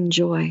having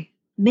joy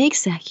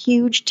makes a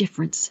huge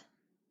difference.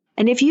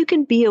 And if you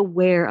can be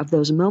aware of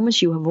those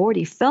moments you have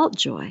already felt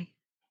joy,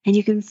 and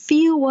you can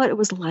feel what it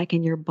was like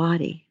in your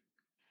body,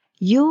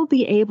 you'll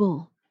be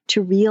able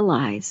to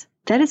realize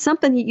that it's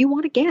something that you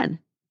want again,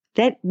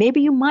 that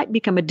maybe you might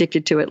become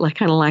addicted to it,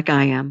 kind of like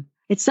I am.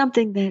 It's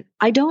something that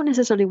I don't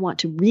necessarily want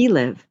to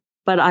relive,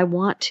 but I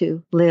want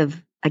to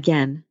live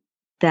again,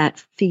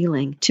 that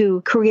feeling,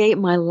 to create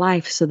my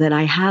life so that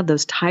I have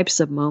those types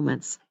of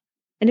moments.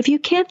 And if you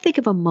can't think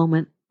of a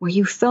moment where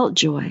you felt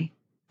joy,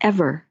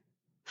 ever,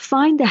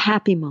 find the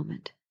happy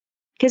moment,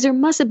 because there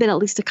must have been at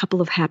least a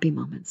couple of happy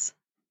moments.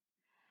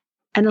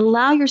 And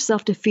allow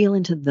yourself to feel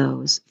into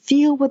those.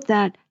 Feel what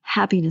that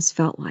happiness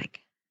felt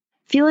like.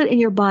 Feel it in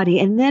your body,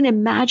 and then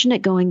imagine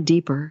it going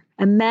deeper.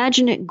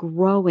 Imagine it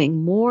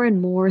growing more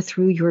and more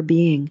through your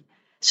being,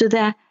 so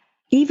that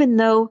even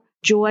though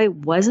joy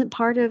wasn't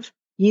part of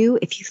you,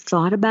 if you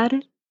thought about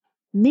it,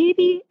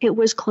 maybe it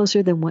was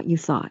closer than what you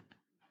thought.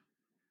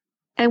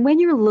 And when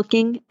you're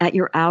looking at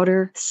your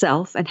outer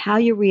self and how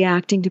you're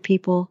reacting to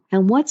people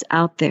and what's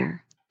out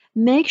there,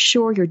 make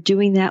sure you're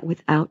doing that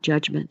without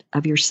judgment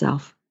of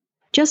yourself.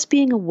 Just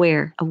being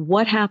aware of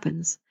what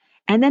happens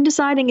and then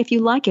deciding if you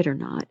like it or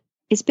not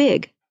is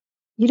big.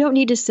 You don't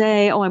need to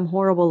say, I'm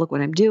horrible, look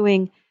what I'm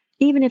doing,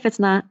 even if it's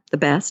not the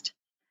best.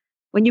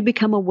 When you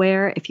become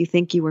aware, if you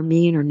think you were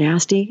mean or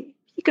nasty,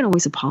 you can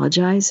always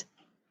apologize.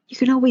 You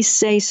can always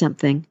say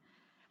something,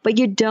 but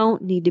you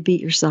don't need to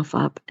beat yourself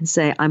up and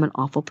say, I'm an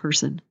awful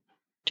person.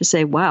 To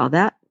say, wow,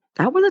 that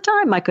was a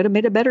time I could have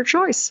made a better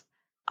choice.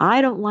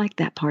 I don't like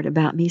that part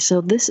about me,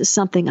 so this is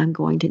something I'm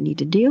going to need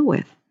to deal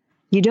with.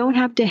 You don't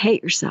have to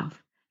hate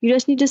yourself. You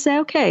just need to say,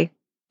 okay,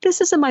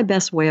 this isn't my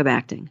best way of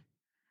acting.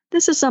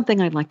 This is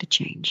something I'd like to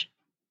change.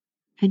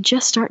 And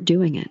just start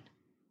doing it.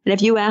 And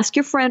if you ask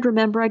your friend,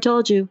 remember I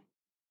told you,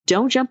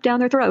 don't jump down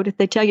their throat if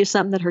they tell you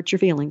something that hurts your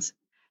feelings.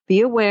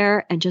 Be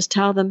aware and just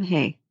tell them,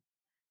 hey,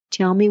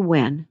 tell me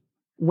when.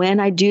 When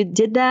I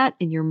did that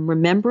in your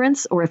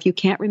remembrance, or if you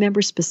can't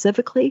remember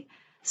specifically,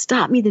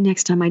 stop me the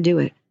next time I do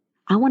it.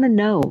 I want to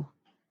know.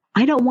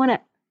 I don't want to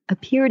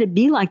appear to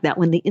be like that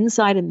when the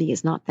inside of me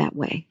is not that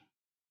way,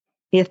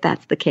 if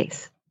that's the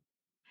case.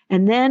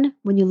 And then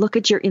when you look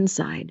at your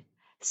inside,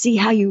 see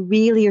how you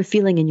really are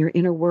feeling in your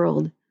inner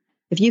world.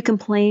 If you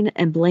complain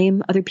and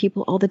blame other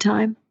people all the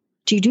time,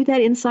 do you do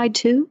that inside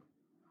too?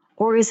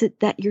 Or is it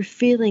that you're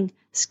feeling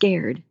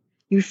scared?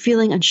 You're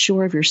feeling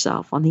unsure of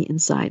yourself on the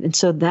inside, and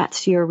so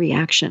that's your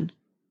reaction.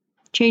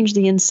 Change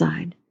the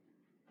inside,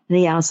 and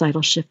the outside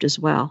will shift as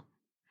well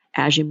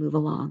as you move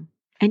along.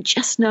 And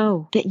just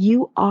know that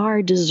you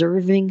are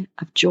deserving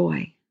of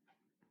joy.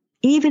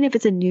 Even if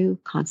it's a new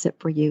concept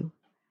for you,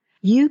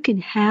 you can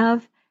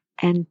have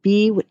and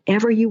be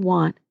whatever you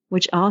want,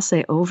 which I'll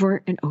say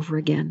over and over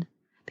again,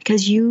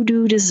 because you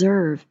do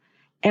deserve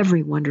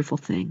every wonderful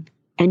thing.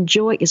 And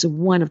joy is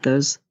one of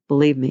those,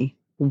 believe me,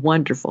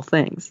 wonderful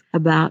things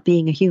about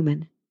being a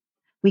human.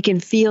 We can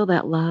feel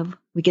that love.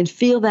 We can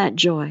feel that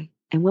joy.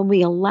 And when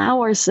we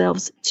allow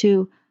ourselves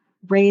to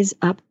raise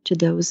up to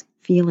those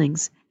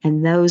feelings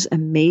and those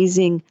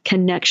amazing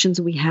connections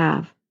we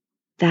have,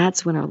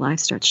 that's when our life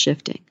starts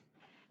shifting.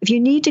 If you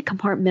need to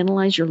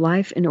compartmentalize your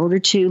life in order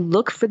to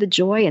look for the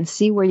joy and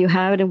see where you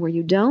have it and where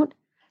you don't,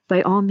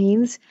 by all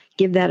means,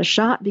 give that a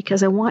shot,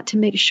 because I want to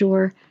make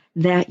sure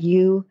that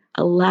you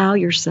allow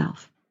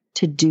yourself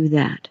to do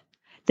that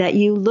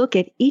you look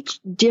at each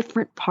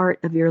different part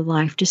of your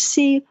life to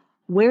see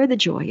where the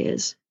joy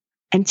is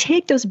and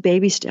take those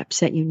baby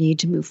steps that you need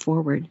to move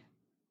forward.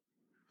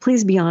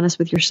 Please be honest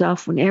with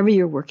yourself whenever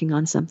you're working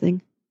on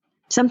something.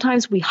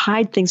 Sometimes we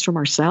hide things from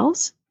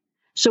ourselves,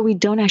 so we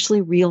don't actually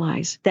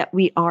realize that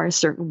we are a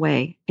certain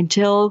way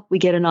until we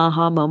get an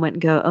aha moment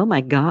and go, oh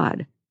my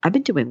God, I've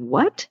been doing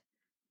what?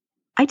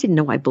 I didn't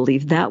know I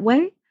believed that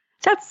way.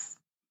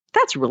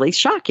 That's really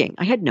shocking.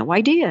 I had no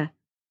idea.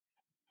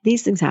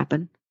 These things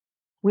happen.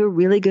 We're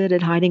really good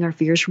at hiding our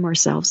fears from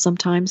ourselves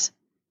sometimes,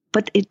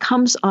 but it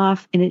comes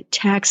off and it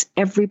attacks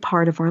every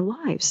part of our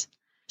lives.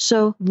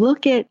 So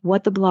look at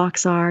what the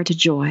blocks are to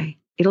joy.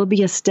 It'll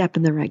be a step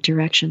in the right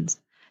directions.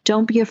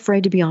 Don't be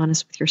afraid to be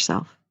honest with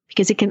yourself,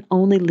 because it can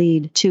only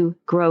lead to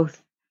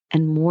growth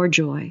and more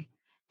joy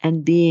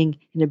and being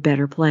in a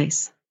better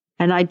place.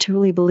 And I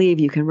truly believe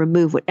you can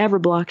remove whatever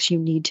blocks you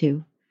need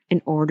to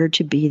in order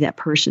to be that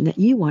person that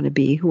you want to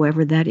be,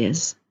 whoever that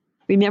is.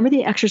 Remember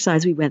the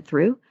exercise we went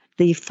through,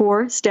 the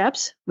 4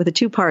 steps with a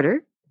 2-parter.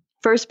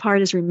 First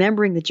part is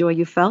remembering the joy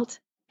you felt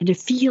and to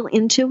feel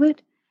into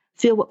it,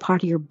 feel what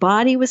part of your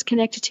body was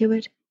connected to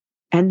it,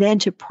 and then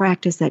to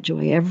practice that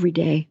joy every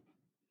day.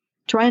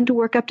 Trying to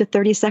work up to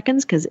 30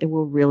 seconds because it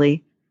will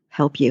really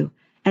help you.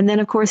 And then,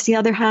 of course, the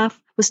other half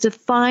was to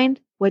find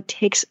what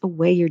takes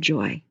away your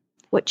joy,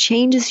 what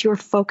changes your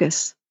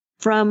focus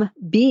from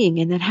being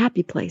in that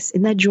happy place,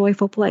 in that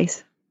joyful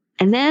place.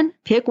 And then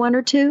pick 1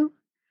 or 2,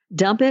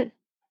 dump it,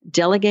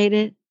 delegate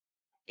it,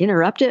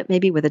 interrupt it,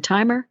 maybe with a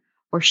timer,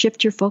 or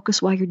shift your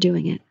focus while you're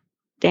doing it.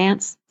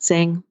 Dance,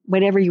 sing,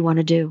 whatever you want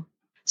to do.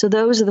 So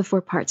those are the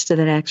 4 parts to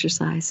that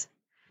exercise.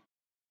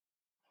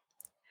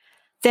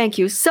 Thank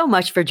you so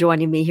much for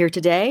joining me here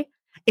today.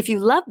 If you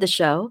love the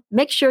show,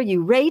 make sure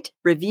you rate,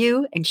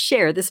 review, and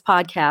share this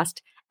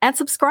podcast and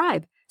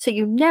subscribe so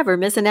you never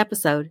miss an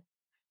episode.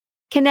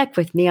 Connect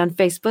with me on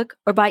Facebook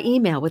or by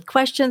email with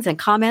questions and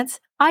comments,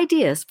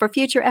 ideas for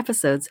future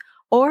episodes,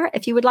 or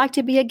if you would like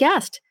to be a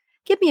guest,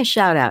 give me a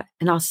shout out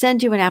and I'll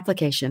send you an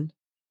application.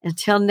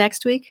 Until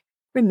next week,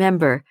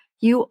 remember,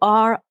 you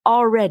are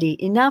already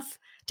enough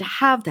to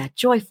have that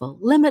joyful,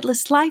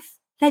 limitless life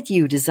that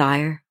you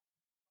desire.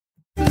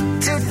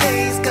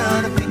 Today's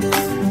gonna be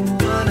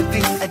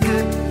a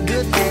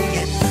good day.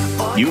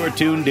 Yeah. You are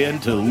tuned in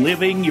to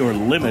Living Your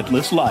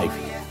Limitless Life.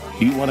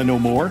 Do you want to know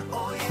more?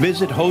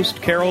 Visit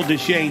host Carol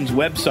Deshane's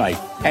website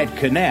at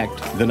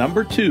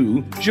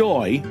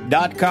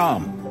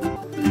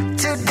connect2joy.com.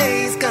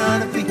 Today's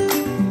gonna be a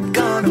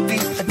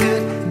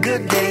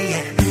good day.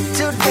 Yeah.